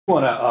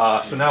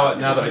So now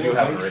that I do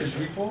have an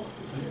eraser.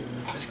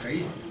 That's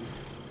crazy.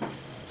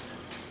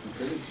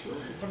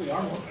 Probably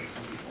are more like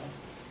some people.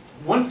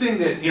 One thing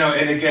that,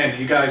 and again,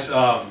 you guys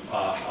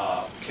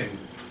can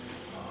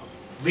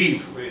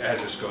leave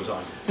as this goes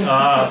on.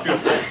 Feel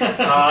free.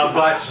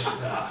 But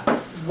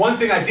one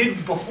thing I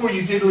did, before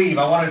you did leave,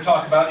 I wanted to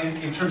talk about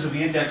in terms of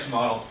the index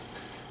model.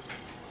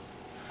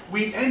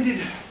 We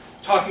ended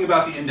talking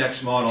about the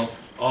index model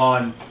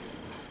on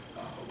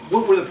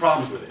what were the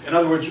problems with it. In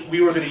other words,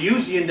 we were going to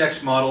use the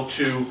index model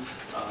to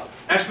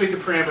estimate the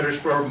parameters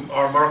for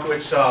our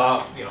Markowitz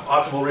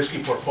optimal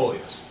risky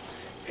portfolios.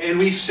 And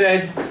we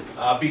said,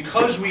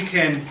 because we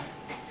can,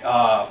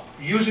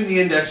 using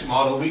the index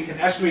model, we can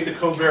estimate the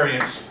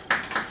covariance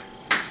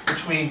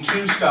between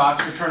two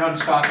stocks. Return on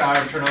stock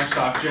I, return on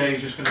stock J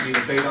is just going to be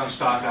the beta on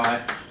stock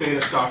I,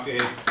 beta stock A,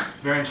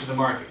 variance of the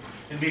market.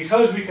 And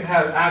because we can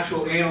have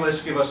actual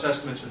analysts give us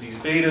estimates of these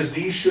betas,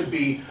 these should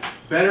be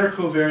better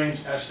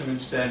covariance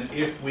estimates than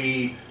if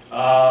we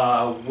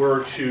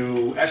were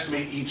to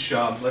estimate each,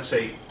 let's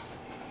say,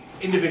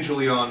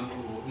 individually on,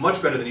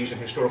 much better than using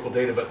historical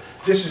data, but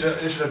this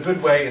is a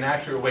good way, an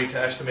accurate way to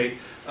estimate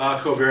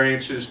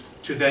covariances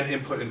to then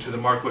input into the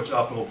Markowitz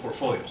optimal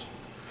portfolios.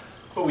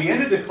 But we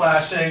ended the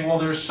class saying, well,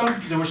 there was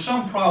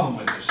some problem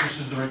with this. This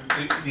is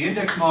the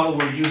index model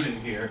we're using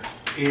here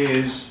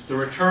is the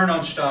return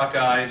on stock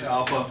I's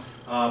alpha,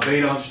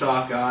 beta on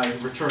stock I,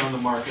 return on the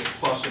market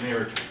plus an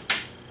error term.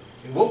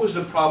 And what was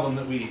the problem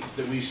that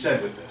we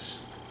said with this?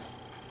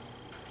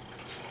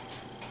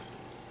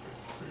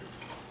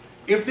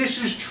 If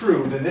this is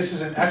true, then this is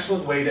an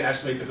excellent way to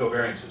estimate the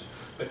covariances.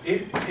 But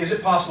is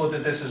it possible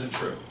that this isn't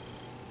true?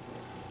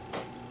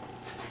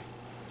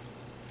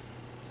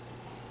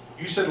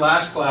 You said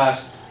last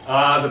class,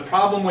 the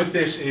problem with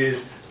this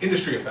is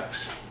industry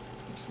effects.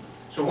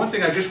 So one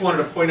thing I just wanted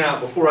to point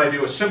out before I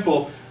do a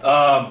simple,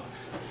 I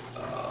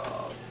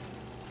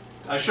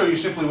show you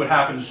simply what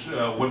happens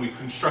when we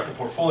construct a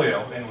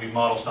portfolio and we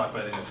model stock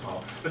by the index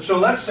model. But so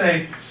let's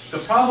say the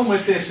problem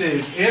with this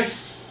is if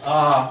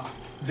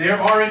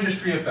there are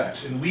industry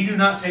effects and we do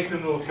not take them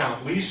into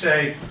account, we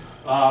say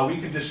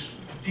we can just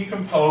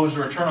decompose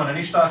the return on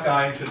any stock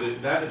I into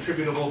that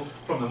attributable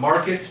from the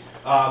market,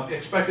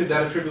 expected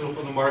that attributable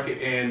from the market,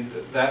 and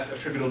that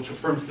attributable to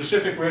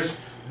firm-specific risk.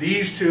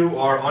 These two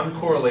are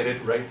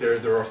uncorrelated, right? They're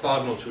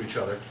orthogonal to each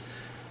other.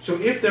 So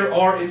if there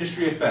are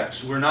industry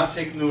effects, we're not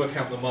taking into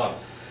account the model.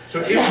 So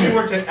if we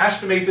were to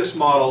estimate this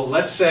model,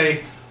 let's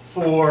say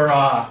for,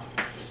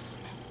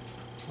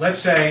 let's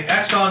say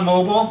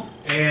ExxonMobil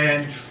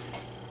and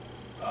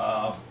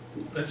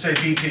let's say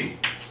BP.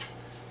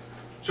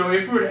 So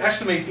if we were to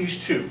estimate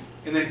these two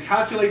and then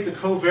calculate the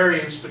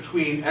covariance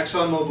between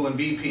ExxonMobil and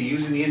BP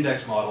using the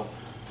index model,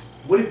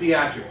 would it be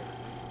accurate?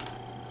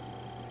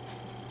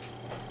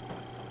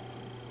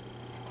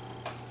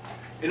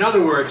 In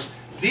other words,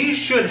 these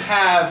should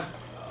have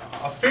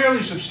a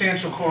fairly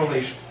substantial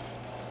correlation.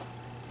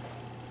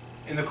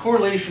 And the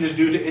correlation is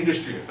due to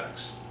industry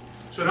effects.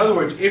 So in other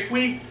words,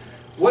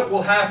 what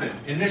will happen,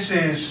 and this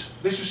is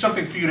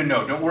something for you to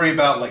know. Don't worry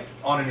about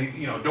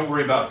don't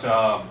worry about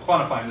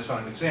quantifying this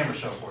on an exam or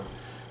so forth.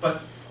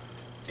 But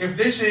if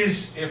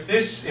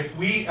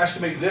we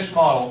estimate this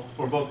model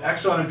for both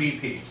Exxon and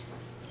BP,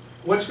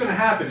 what's going to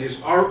happen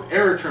is our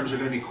error terms are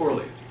going to be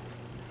correlated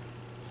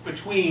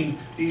between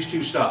these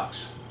two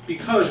stocks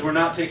because we're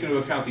not taking into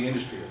account the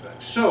industry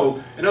effects.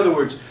 So, in other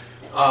words,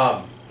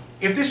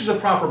 if this is a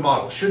proper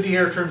model, should the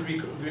error terms be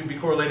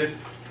correlated?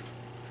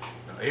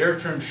 No, error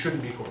terms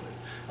shouldn't be correlated.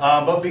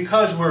 But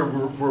because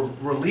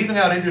we're leaving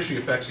out industry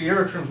effects, the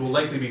error terms will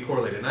likely be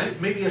correlated.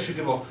 And maybe I should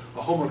give a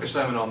homework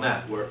assignment on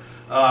that, where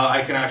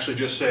I can actually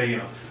just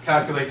say,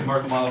 calculate the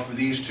Markov model for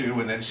these two,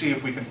 and then see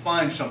if we can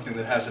find something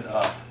that has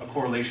a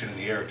correlation in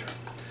the error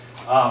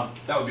term.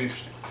 That would be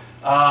interesting.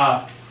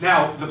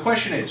 Now the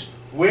question is,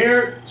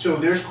 so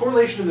there's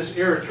correlation in this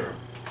error term.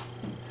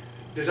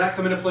 Does that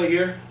come into play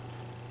here?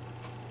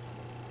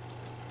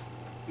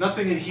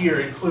 Nothing in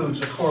here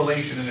includes a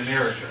correlation in an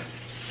error term.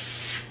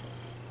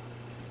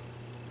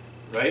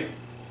 Right?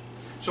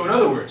 So in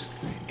other words,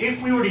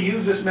 if we were to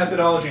use this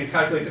methodology to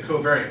calculate the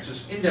covariance,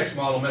 this index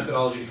model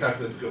methodology to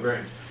calculate the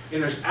covariance,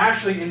 and there's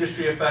actually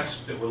industry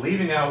effects that we're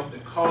leaving out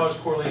that cause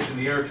correlation in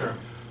the error term,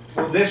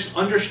 will this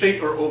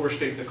understate or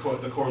overstate the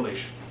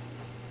correlation,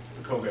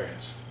 the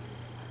covariance?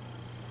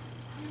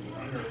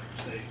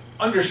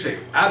 Understate,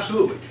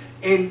 absolutely.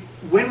 And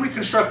when we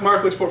construct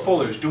Markowitz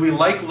portfolios, do we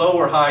like low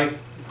or high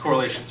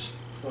correlations?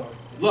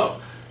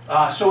 Low.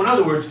 So in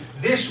other words,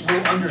 this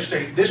will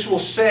understate. This will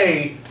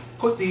say,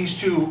 put these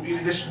two,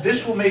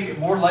 this will make it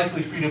more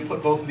likely for you to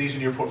put both of these in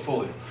your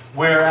portfolio.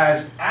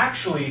 Whereas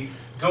actually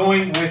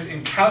going with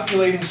and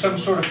calculating some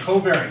sort of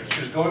covariance,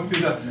 just going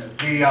through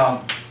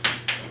the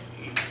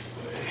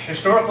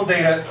historical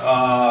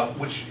data,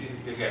 which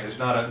again is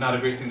not a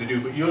great thing to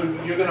do, but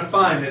you're going to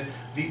find that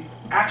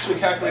actually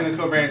calculating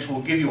the covariance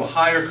will give you a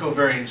higher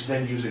covariance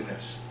than using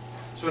this.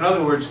 So in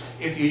other words,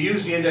 if you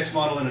use the index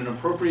model in an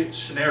appropriate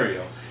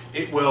scenario,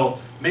 it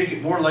will make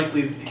it more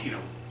likely,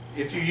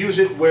 if you use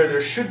it where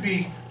there should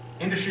be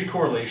industry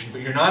correlation,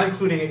 but you're not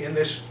including it in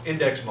this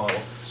index model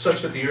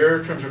such that the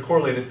error terms are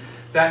correlated,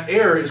 that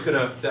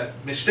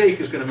mistake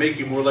is going to make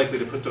you more likely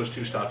to put those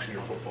two stocks in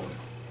your portfolio.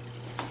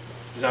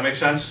 Does that make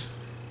sense?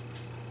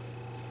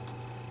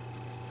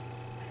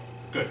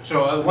 Good.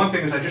 So one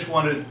thing is I just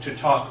wanted to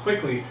talk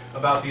quickly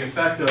about the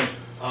effect of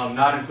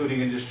not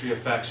including industry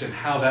effects and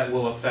how that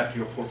will affect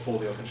your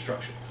portfolio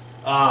construction.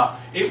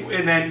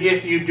 And then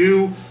if you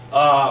do,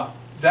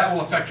 that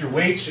will affect your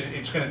weights.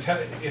 It's going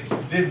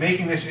to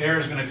making this error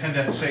is going to tend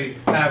to say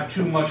have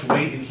too much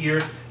weight in here,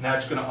 and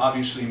that's going to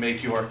obviously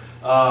make your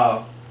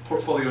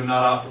portfolio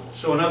not optimal.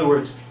 So in other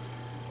words,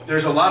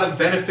 there's a lot of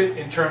benefit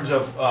in terms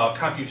of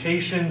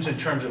computations, in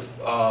terms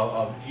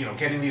of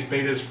getting these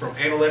betas from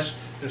analysts.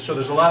 So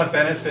there's a lot of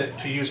benefit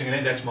to using an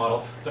index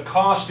model. The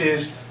cost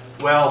is,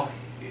 well,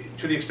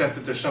 to the extent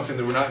that there's something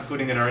that we're not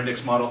including in our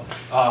index model,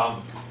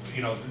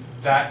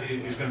 that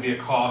is going to be a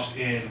cost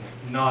in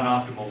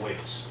non-optimal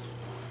weights,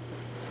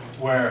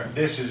 where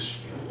this is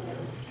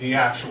the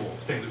actual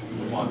thing that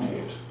we would want to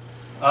use.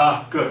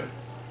 Good.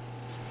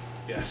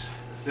 Yes.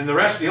 Then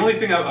the only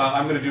thing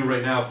I'm going to do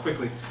right now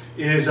quickly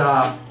is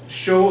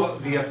show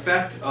the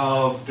effect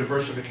of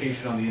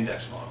diversification on the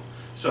index model.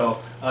 So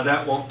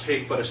that won't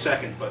take but a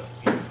second, but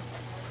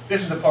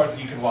this is the part that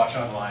you can watch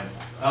online.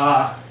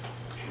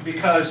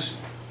 Because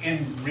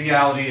in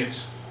reality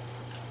it's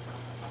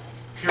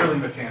purely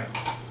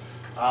mechanical.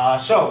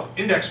 So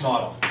index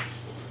model.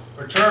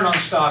 Return on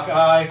stock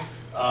I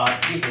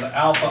equal to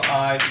alpha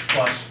I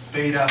plus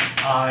beta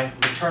I,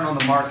 return on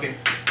the market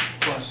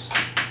plus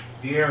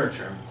the error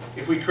term.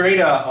 If we create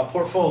a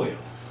portfolio,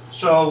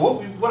 so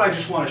what I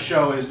just want to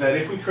show is that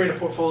if we create a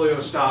portfolio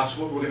of stocks,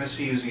 what we're going to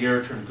see is the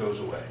error term goes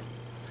away.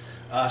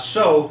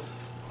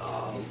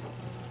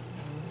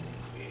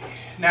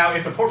 Now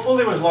if the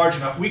portfolio is large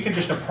enough, we can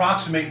just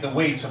approximate the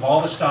weights of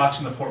all the stocks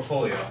in the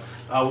portfolio.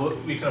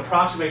 We can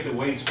approximate the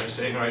weights by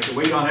saying, all right, the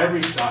weight on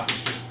every stock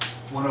is just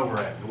 1 over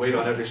n. The weight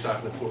on every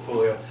stock in the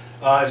portfolio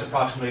is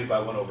approximated by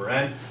 1 over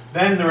n.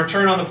 Then the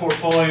return on the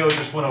portfolio is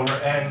just 1 over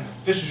n.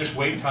 This is just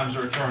weight times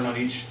the return on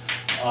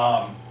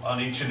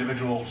each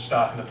individual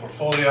stock in the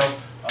portfolio.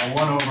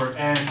 1 over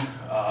n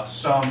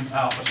sum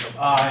alpha sub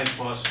I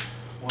plus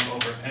 1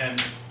 over n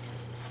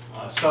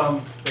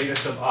sum beta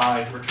sub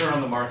I, return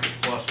on the market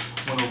plus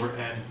 1 over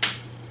n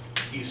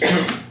E sub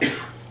I.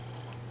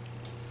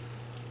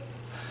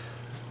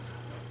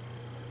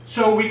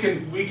 So we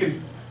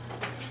can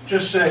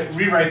just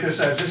rewrite this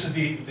as this is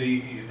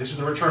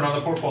the return on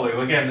the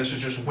portfolio. Again, this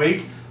is just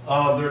weight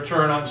of the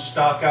return on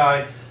stock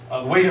I.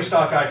 The weight of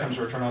stock I comes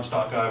return on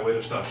stock I. Weight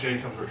of stock J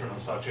comes return on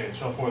stock J, and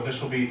so forth.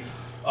 This will be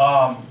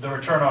the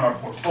return on our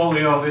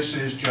portfolio. This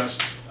is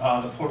just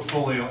the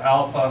portfolio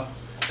alpha.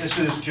 This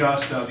is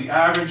just the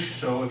average.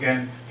 So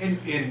again,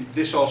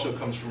 this also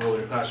comes from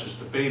earlier classes.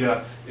 The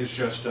beta is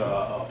just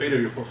beta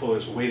of your portfolio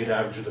is the weighted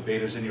average of the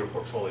betas in your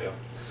portfolio.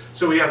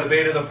 So we have the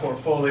beta of the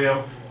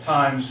portfolio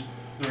times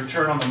the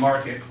return on the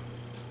market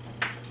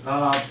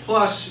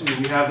plus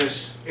we have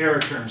this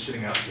error term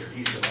sitting out here,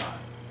 E sub I.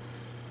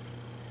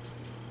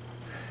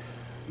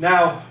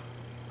 Now,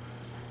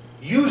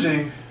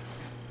 using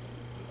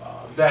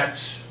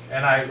that,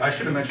 and I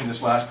should have mentioned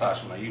this last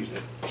class when I used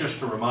it, just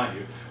to remind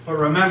you. But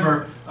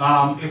remember,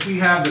 if we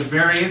have the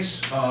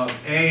variance of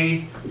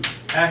A,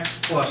 x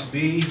plus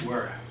B,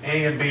 where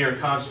A and B are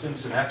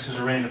constants and x is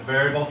a random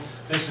variable,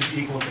 this is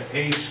equal to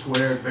A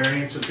squared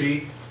variance of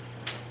B.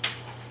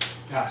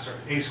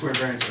 A squared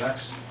variance of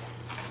x.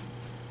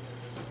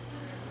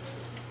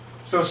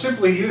 So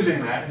simply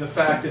using that and the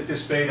fact that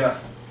this beta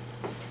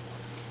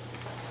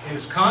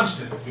is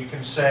constant, we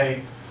can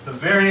say the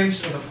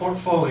variance of the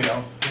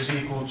portfolio is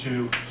equal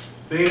to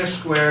beta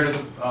squared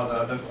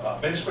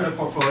of beta squared of the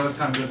portfolio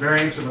times the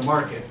variance of the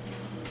market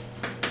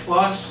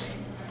plus,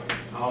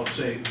 I'll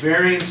say,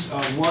 variance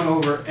of 1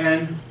 over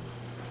n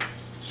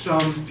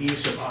sum E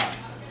sub I.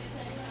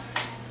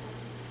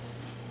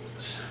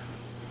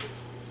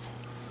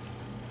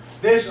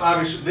 This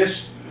obviously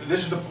this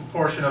is the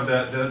proportion of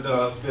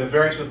the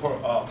variance of the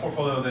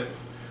portfolio that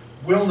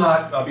will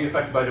not be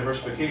affected by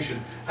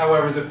diversification.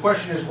 However, the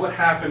question is what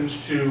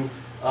happens to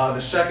the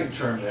second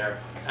term there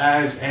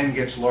as n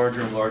gets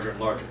larger and larger and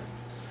larger.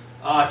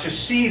 To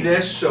see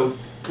this, so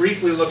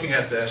briefly looking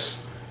at this,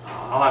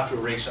 I'll have to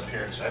erase up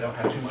here because I don't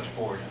have too much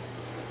board.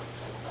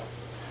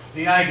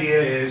 The idea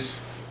is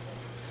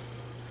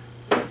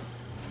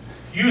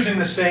using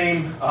the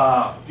same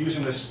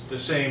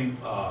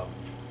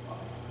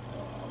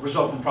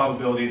result from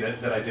probability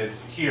that I did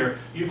here.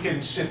 You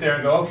can sit there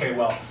and go, okay,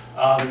 well,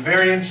 the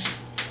variance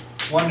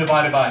 1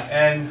 divided by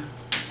n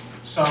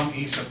sum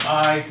E sub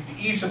I.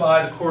 The E sub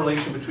I, the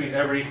correlation between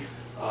every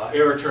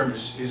error term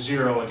is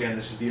 0. Again,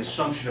 this is the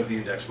assumption of the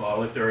index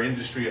model. If there are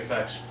industry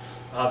effects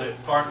that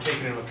aren't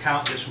taken into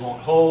account, this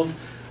won't hold.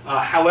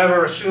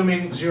 However,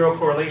 assuming 0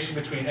 correlation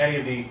between any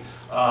of the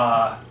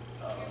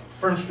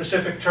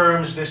firm-specific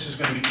terms, this is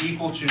going to be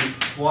equal to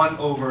 1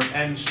 over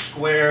n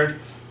squared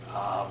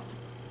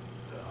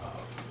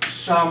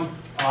sum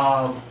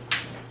of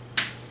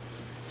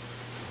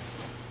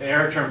the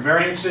error term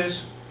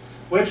variances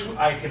which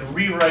I can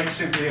rewrite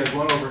simply as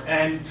 1 over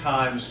n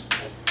times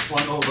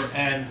 1 over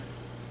n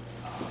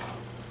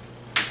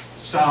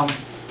sum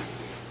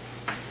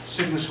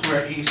sigma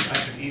squared I should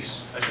have e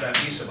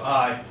sub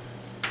I.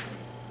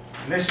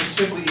 And this is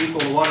simply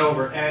equal to 1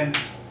 over n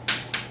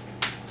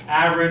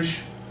average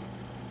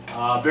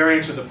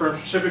variance of the firm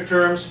specific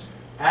terms.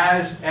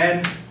 As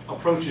n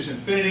approaches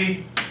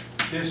infinity,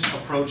 this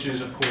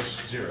approaches, of course,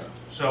 0.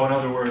 So in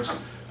other words,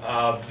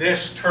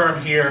 this term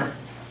here,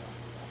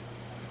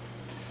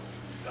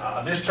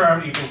 this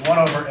term equals 1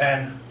 over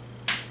n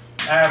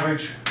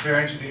average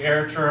variance of the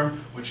error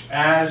term, which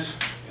as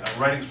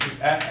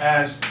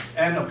as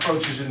n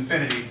approaches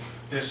infinity,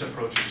 this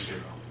approaches 0.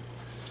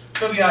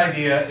 So the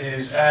idea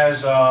is,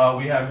 as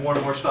we have more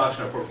and more stocks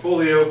in our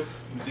portfolio,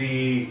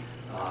 the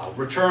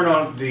return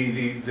on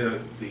the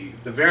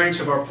variance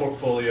of our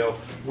portfolio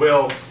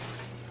will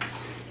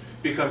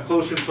become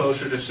closer and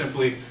closer to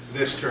simply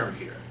this term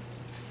here.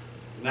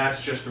 And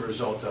that's just the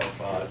result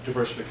of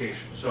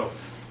diversification. So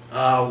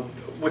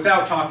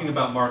without talking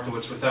about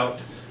Markowitz, without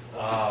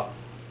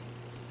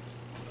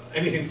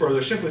anything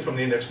further, simply from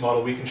the index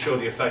model, we can show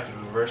the effect of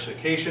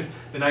diversification.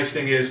 The nice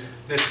thing is,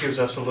 this gives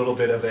us a little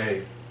bit of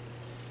a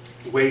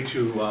way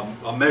to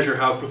measure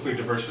how quickly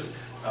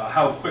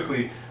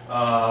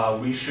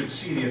we should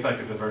see the effect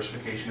of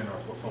diversification in our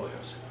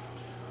portfolios.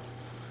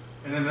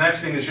 And then the next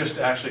thing is just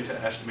actually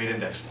to estimate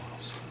index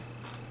models.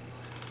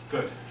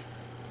 Good.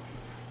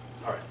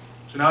 All right.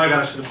 So now I got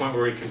us to the point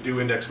where we can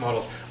do index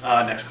models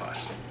next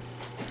class.